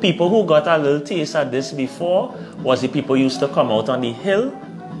 People who got a little taste of this before was the people who used to come out on the hill.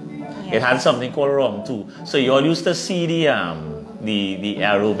 Yes. It had something called rum too. So you all used to see the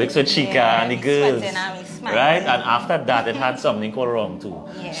aerobics with Chica and the girls. Right? And after that, it had something called rum too.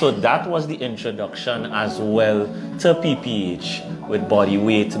 Yeah. So that was the introduction as well to PPH with body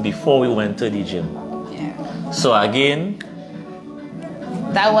weight before we went to the gym. Yeah. So again,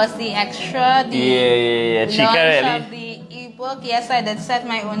 that was the extra. Yeah. Chica really. Of the ebook. Yes, I did set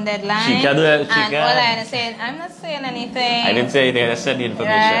my own deadline. Chica. And all I'm saying, I'm not saying anything. I didn't say anything. I sent the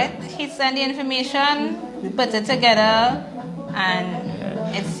information. Right? He sent the information. We put it together,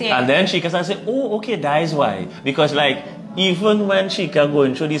 and it's here. And then Chica said, "Oh, okay, that is why." Because like even when Chica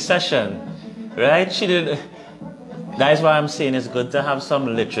going through the session, right? She did. That is why I'm saying it's good to have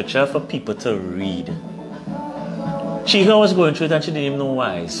some literature for people to read. Chica was going through it and she didn't even know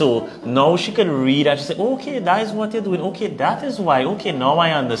why. So now she could read and she said, okay, that is what you're doing. Okay, that is why. Okay, now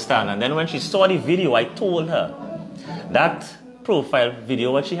I understand. And then when she saw the video, I told her that profile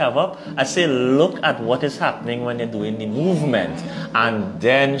video what she have up, I said, look at what is happening when you're doing the movement. And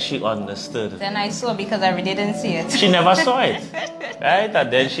then she understood. Then I saw because I really didn't see it. She never saw it. Right?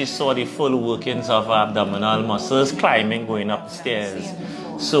 And then she saw the full workings of her abdominal muscles, climbing, going up the stairs.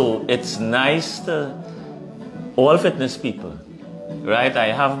 So it's nice to all fitness people, right?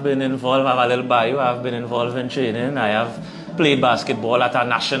 I have been involved, I have a little bio, I have been involved in training. I have played basketball at a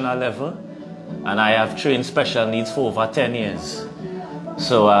national level, and I have trained special needs for over 10 years.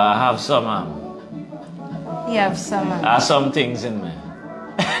 So I have some you have some things in me.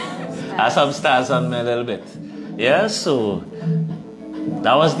 I have some stars on me a little bit. Yeah, so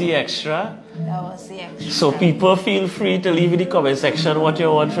that was the extra. That was the extra. So people feel free to leave in the comment section what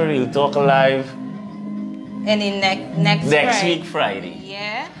you want for Real Talk Live. Any next week Friday.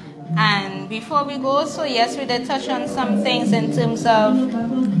 Yeah. And before we go, so yes, we did touch on some things in terms of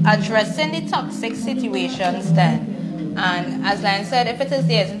addressing the toxic situations then. And as Lion said, if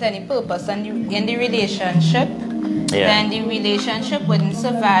there isn't any purpose in the relationship, then the relationship wouldn't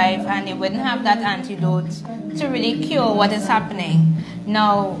survive and it wouldn't have that antidote to really cure what is happening.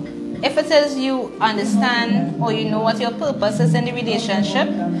 Now, if it is you understand or you know what your purpose is in the relationship,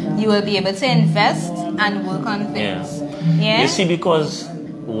 you will be able to invest and work on things. Yeah. You see, because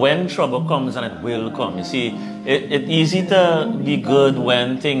when trouble comes, and it will come, you see, it's easy to be good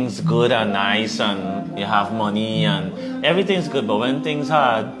when things good and nice and you have money and everything's good, but when things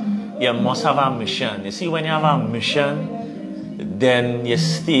hard, you must have a mission. You see, when you have a mission, then you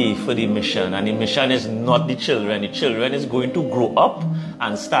stay for the mission, and the mission is not the children. The children is going to grow up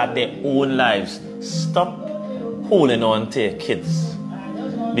and start their own lives. Stop holding on to your kids,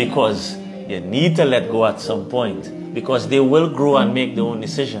 because you need to let go at some point, because they will grow and make their own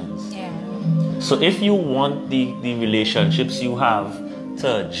decisions. Yeah. So if you want the relationships you have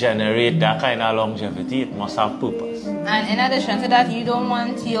to generate that kind of longevity, it must have purpose. And in addition to that, you don't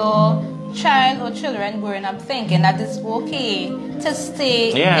want your child or children growing up thinking that it's okay to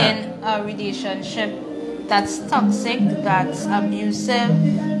stay in a relationship that's toxic, that's abusive.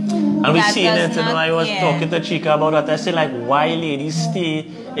 And we seen it, you know, I was talking to Chica about that. I said, like, why ladies stay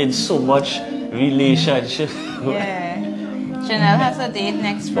in so much relationship? Yeah. Janelle has a date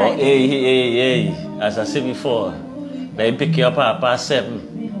next Friday. Oh, hey. As I said before, they pick you up at past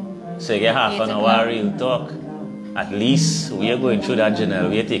 7. So you get half an hour real talk. At least we are going through that, Janelle.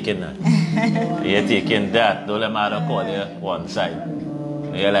 We are taking that. We are taking that. Don't let matter call you one side.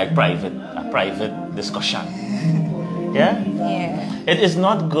 You're like a private discussion. Yeah? Yeah. It is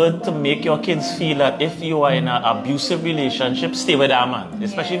not good to make your kids feel that if you are in an abusive relationship, stay with that man,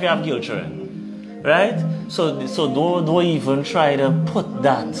 especially if you have girl children. Right? So don't even try to put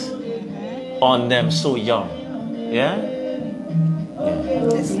that on them so young. Yeah?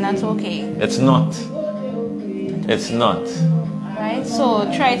 It's not okay. It's not. It's not. Right? So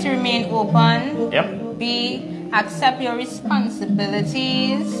try to remain open. Yep. Accept your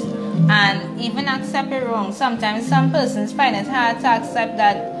responsibilities and even accept your wrong. Sometimes some persons find it hard to accept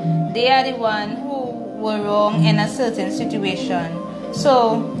that they are the one who were wrong in a certain situation.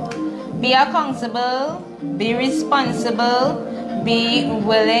 So be accountable, be responsible, be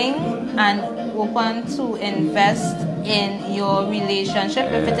willing and open to invest in your relationship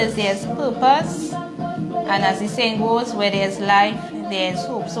if it is there's purpose. And as the saying goes, where there's life, there's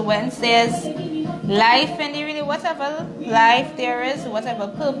hope. So when there's life in the really whatever life there is, whatever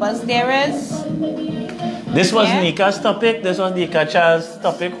purpose there is. This was Nika's topic. This was Nika Charles'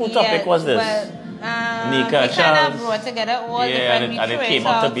 topic. Who topic was this? Well, Nika we Charles. Kind of brought together all different and it came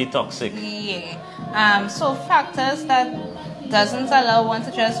out to be toxic. Yeah. So factors that doesn't allow one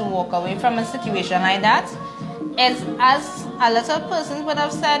to just walk away from a situation like that is, as a lot of persons would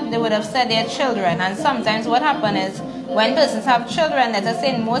have said, they would have said their children. And sometimes what happens is when persons have children, let us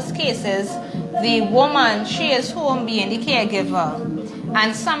say in most cases, the woman, she is home being the caregiver.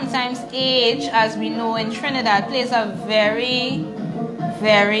 And sometimes age, as we know in Trinidad, plays a very,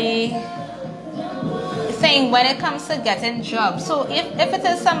 very thing when it comes to getting jobs. So if it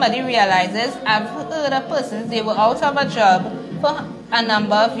is somebody realizes, I've heard of persons, they were out of a job for a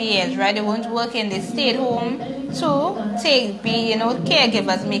number of years, right? They won't work in, they stayed home to be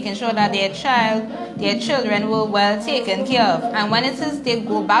caregivers, making sure that their children were well taken care of. And when it is they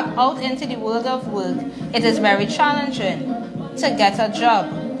go back out into the world of work, it is very challenging to get a job.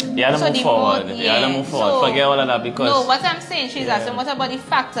 You have to move forward. You have to move forward. So, forget all of that because... No, what I'm saying, she's asking what about the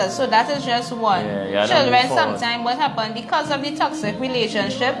factors? So that is just one. Children, sometimes what happens because of the toxic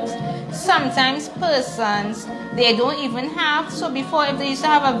relationships, sometimes persons, they don't even have, so before if they used to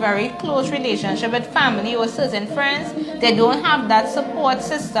have a very close relationship with family or certain friends, they don't have that support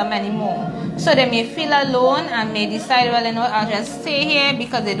system anymore. So they may feel alone and may decide, well, I'll just stay here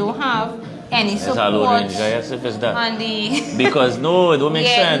because they don't have any support on the... Because no, it don't make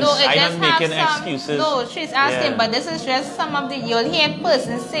sense. No, I'm not making excuses. No, she's asking, but this is just some of the... You'll hear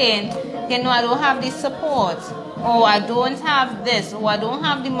persons saying, I don't have the support, or I don't have this, or I don't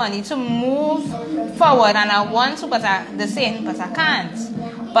have the money to move forward, and I want to, but I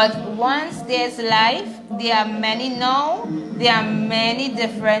can't. But once there's life, there are many now. There are many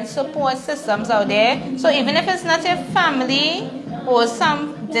different support systems out there. So even if it's not a family or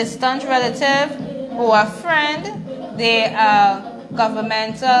some distant relative or a friend, there are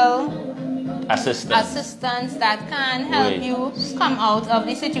governmental assistance that can help you come out of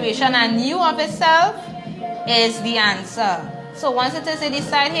the situation, and you of itself is the answer. So once it is you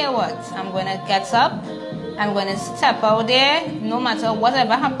decide, here what, I'm going to get up, I'm going to step out there, no matter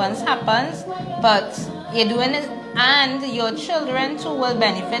whatever happens, but you're doing it, and your children too will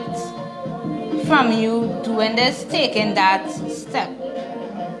benefit from you doing this, taking that step.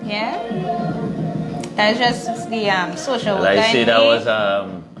 Yeah? That's just the social work. I say that was a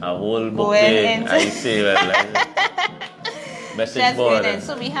whole book. I say message board.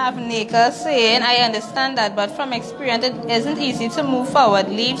 So we have Nika saying, I understand that, but from experience it isn't easy to move forward,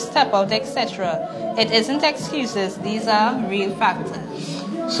 leave, step out, etc. It isn't excuses, these are real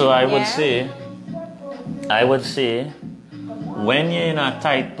factors. So I would say when you're in a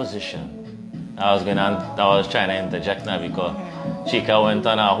tight position, I was trying to interject now because Chica went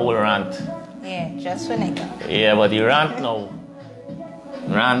on a whole rant. Yeah, just for Nika. Yeah, but the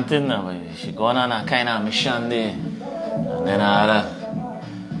ranting now, she going on a kind of mission there. And then all that.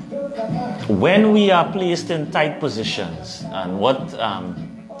 When we are placed in tight positions, and what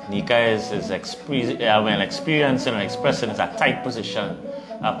Nika is experiencing or expressing is a tight position,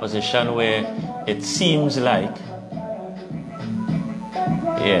 a position where it seems like,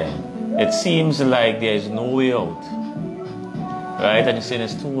 it seems like there is no way out. Right? And you're saying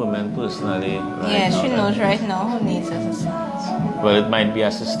it's two women personally. Right she knows right now who needs assistance. Well, it might be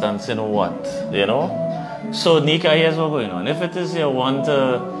assistance in what? So, Nika, here's what's going on. If it is you want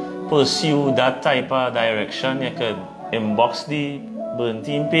to pursue that type of direction, you could inbox the Burn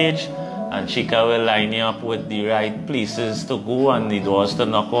Team page and Chica will line you up with the right places to go and the doors to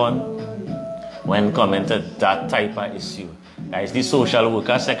knock on when coming to that type of issue. That is the social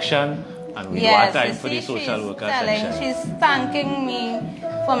worker section, and we have time for the social worker section. She's thanking me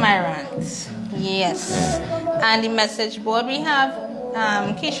for my rant. Yes. And the message board we have,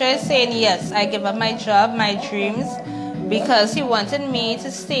 Keisha is saying, yes, I give up my job, my dreams, because he wanted me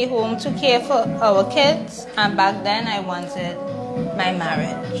to stay home to care for our kids, and back then I wanted my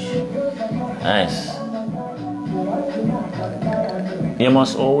marriage. Nice. You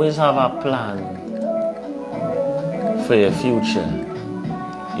must always have a plan for your future.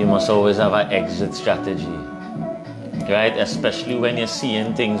 You must always have an exit strategy. right? Especially when you're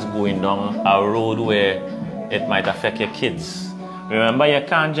seeing things going down a road where it might affect your kids. Remember, you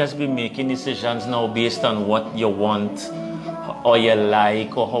can't just be making decisions now based on what you want or you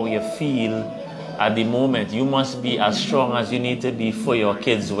like or how you feel at the moment. You must be as strong as you need to be for your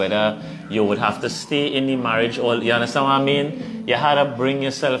kids, whether you would have to stay in the marriage or, you understand what I mean? You had to bring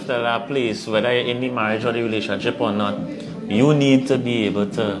yourself to that place, whether you're in the marriage or the relationship or not. You need to be able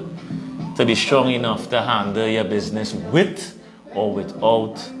to be strong enough to handle your business with or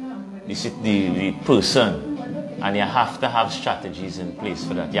without the person. And you have to have strategies in place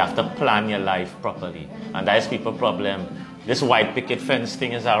for that. You have to plan your life properly. And that is people's problem. This white picket fence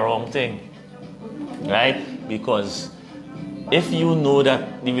thing is a wrong thing. Right? Because if you know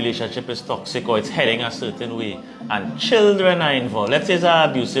that the relationship is toxic or it's heading a certain way and children are involved, let's say it's an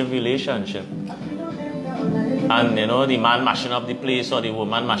abusive relationship, and you know the man mashing up the place or the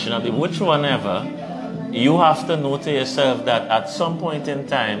woman mashing up the which one ever, you have to know to yourself that at some point in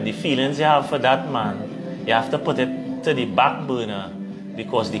time the feelings you have for that man, you have to put it to the back burner,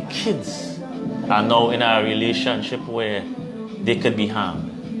 because the kids are now in a relationship where they could be harmed.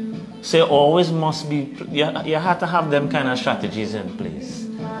 So you always must be, you have to have them kind of strategies in place.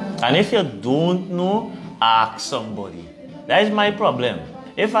 And if you don't know, ask somebody. That is my problem.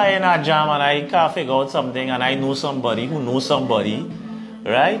 If I in a jam and I can't figure out something and I know somebody who knows somebody,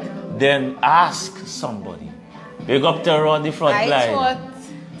 right? Then ask somebody. Big up Terror on the front line. I thought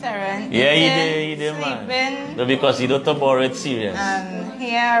Terror. Yeah, he did, man. No, because he don't borrow it serious. And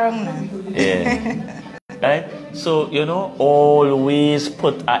here, yeah. Right? So, you know, always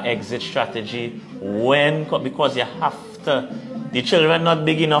put an exit strategy because you have to, the children not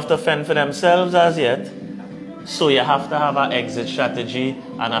big enough to fend for themselves as yet. So you have to have an exit strategy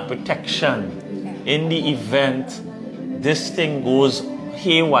and a protection in the event this thing goes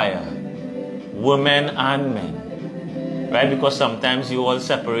haywire, women and men. Right? Because sometimes you all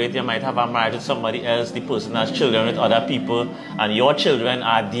separate, you might have a marriage with somebody else, the person has children with other people, and your children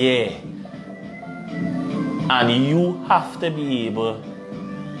are there. And you have to be able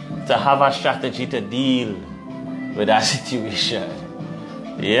to have a strategy to deal with that situation.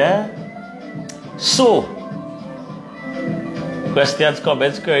 Yeah? So, questions,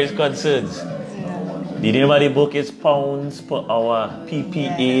 comments, queries, concerns? No. The name of the book is Pounds Per Hour,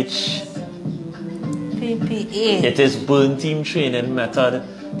 PPH. PPH. It is Burn Team Training Method,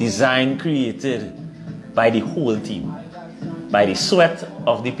 designed, created by the whole team. By the sweat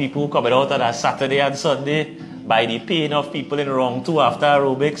of the people coming out on a Saturday and Sunday, by the pain of people in round 2 after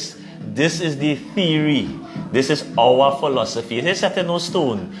aerobics. This is the theory. This is our philosophy. It is set in no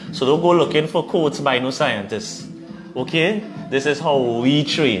stone. So don't go looking for quotes by no scientists. Okay? This is how we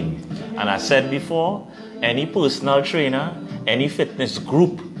train. And I said before, any personal trainer, any fitness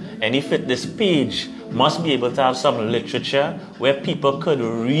group, any fitness page must be able to have some literature where people could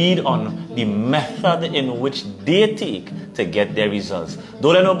read on the method in which they take to get their results.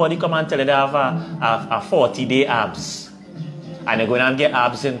 Don't let nobody come and tell you they have a 40-day abs. And you're going to get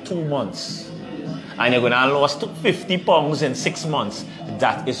abs in 2 months. And you're going to lose 50 pounds in 6 months.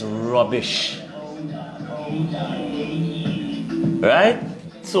 That is rubbish. Right?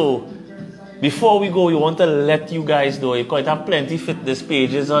 So, before we go, we want to let you guys know, you quite have plenty fitness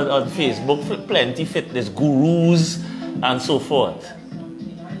pages on Facebook, plenty fitness gurus and so forth.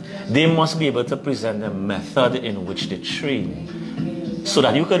 They must be able to present the method in which they train, so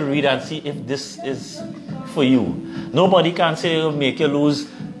that you can read and see if this is for you. Nobody can say it'll make you lose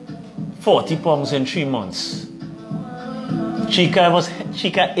 40 pounds in 3 months.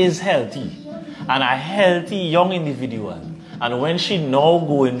 Chika is healthy, and a healthy young individual. And when she now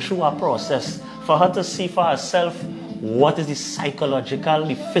going through a process, for her to see for herself what is the psychological,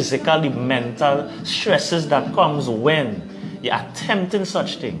 the physical, the mental stresses that comes when you're attempting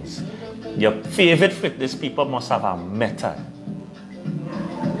such things. Your favorite fitness people must have a method.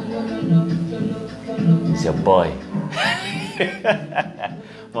 It's your boy.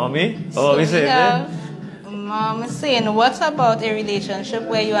 Mommy? So we saying? Mom is saying, what about a relationship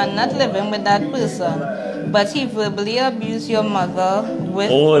where you are not living with that person, but he verbally abused your mother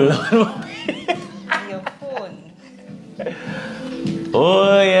with your phone?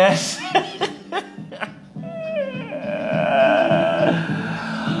 Oh, yes.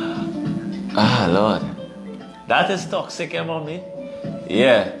 Lord. That is toxic, Mommy.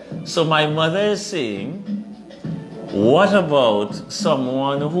 Yeah. So my mother is saying, what about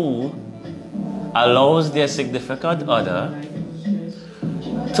someone who allows their significant other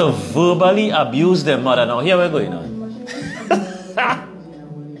to verbally abuse their mother? Now, here we're going on.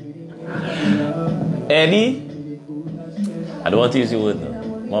 I don't want to use the word now.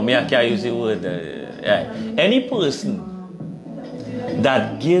 Mommy, I can't use the word. Right. Any person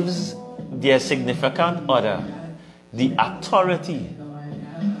that gives their significant other the authority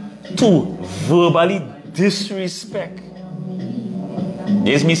to verbally disrespect.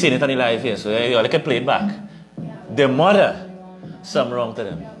 There's me saying it on the live here, so you can play it back. The mother, something wrong to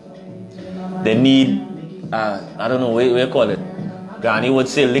them. They need, I don't know, what you call it. Granny would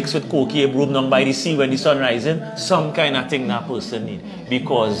say licks with cokie, broom down by the sea when the sun rising. Some kind of thing that person need.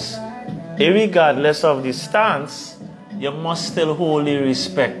 Because regardless of the stance, you must still hold the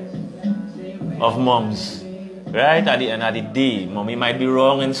respect of moms. Right? At the end of the day, mommy might be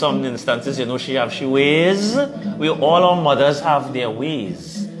wrong in some instances. You know, she ways. We all our mothers have their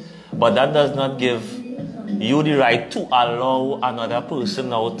ways. But that does not give you the right to allow another person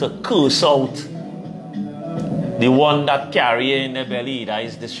now to curse out the one that carry in the belly. That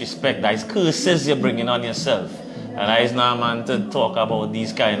is disrespect. That is curses you're bringing on yourself. And I is not a man to talk about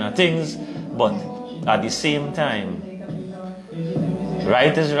these kind of things. But at the same time,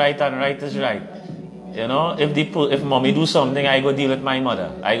 right is right and right is right. You know, if mommy do something, I go deal with my mother.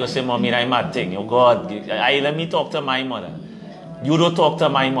 I go say, mommy, that mad thing. Oh God, let me talk to my mother. You don't talk to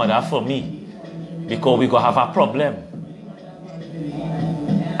my mother for me. Because we go have a problem.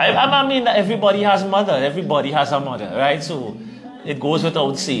 I mean that everybody has mother. Everybody has a mother, right? So it goes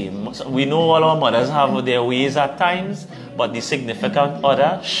without saying. We know all our mothers have their ways at times, but the significant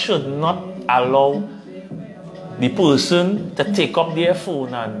other should not allow the person to take up their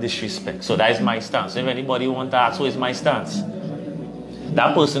phone and disrespect. So that is my stance. If anybody want to ask, what is my stance?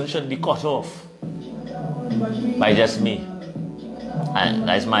 That person should be cut off by just me. And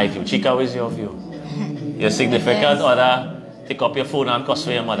that's my view. Chica, what is your view? Your significant other take up your phone and cuss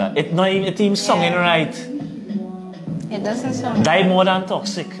for your mother. It even singing right. It doesn't sound. That more than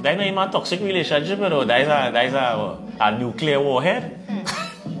toxic. That not even a toxic relationship, you know. That is a nuclear warhead.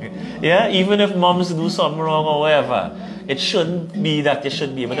 Yeah, even if moms do something wrong or whatever, it shouldn't be that you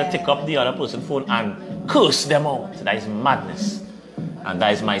should be able to take up the other person's phone and curse them out. That is madness. And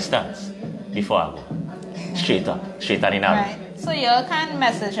that is my stance before I go. Straight up. Straight and in out. Right. So you can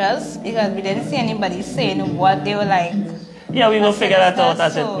message us because we didn't see anybody saying what they were like. Yeah, we will figure that out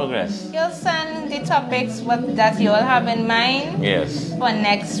as it progresses. You'll send the topics that you all have in mind. Yes. For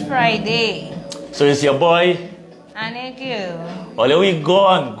next Friday. So it's your boy. And you. All we go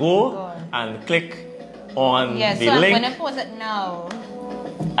and click on the so link. I'm going to post it now.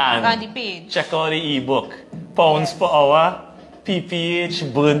 And on the page. Check out the ebook. Pounds per hour.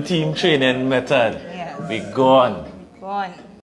 PPH Burn Team Training Method. Yes. We go on. Go on.